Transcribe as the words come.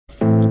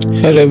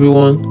Hello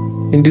everyone,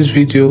 in this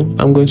video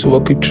I'm going to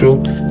walk you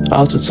through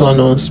how to turn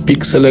on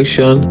speak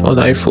selection on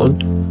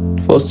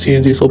iPhone. First thing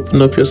you do is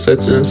open up your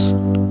settings,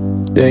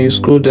 then you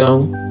scroll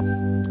down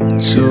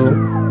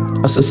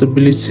to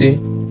accessibility,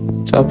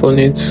 tap on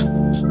it,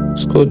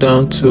 scroll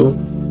down to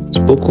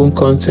spoken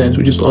content,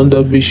 which is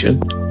under vision,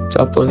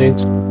 tap on it,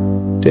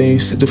 then you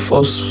see the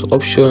first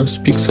option,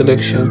 speak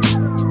selection.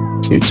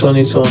 You turn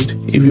it on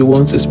if you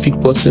want a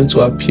speak button to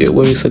appear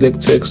when you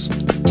select text,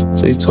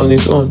 so you turn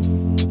it on.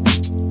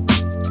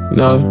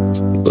 Now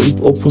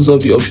it opens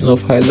up the option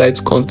of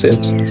highlight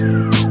content.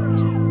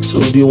 So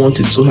do you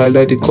want it to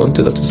highlight the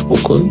content that is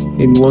spoken?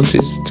 If you want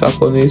it,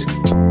 tap on it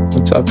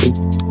and tap it,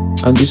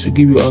 and this will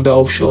give you another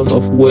option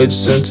of words,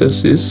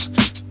 sentences.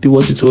 Do you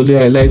want it to only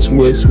highlight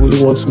words? You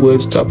only want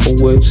words, tap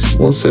on words.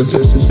 Want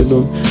sentences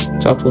alone,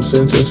 tap on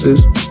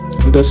sentences.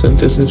 Other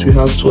sentences, we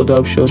have two other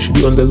options. Should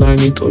you underline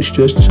it or should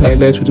you just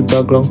highlight with the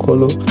background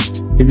color?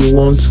 If you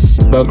want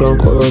background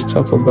color,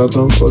 tap on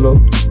background color.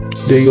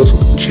 Then you also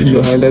choose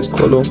your highlight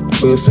color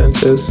for your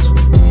sentence.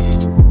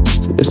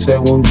 So let's say I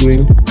want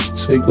green,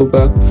 so you go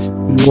back.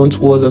 If you want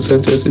words and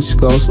sentences, you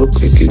can also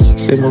click it.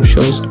 Same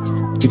options.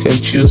 You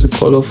can choose the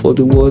color for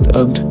the word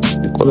and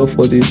the color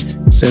for the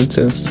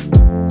sentence.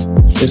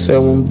 Let's say I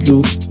want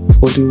blue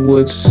for the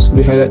words, so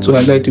we highlight to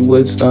highlight the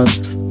words and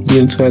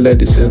green to highlight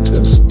the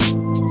sentence.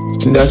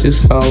 And that is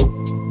how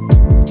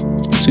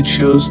to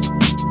choose.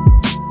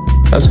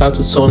 That's how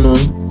to turn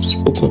on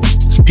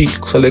speak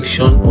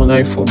selection on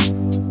iPhone.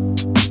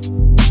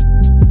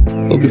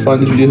 Hope you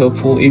found this video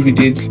helpful. If you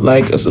did,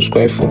 like and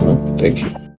subscribe for more. Thank you.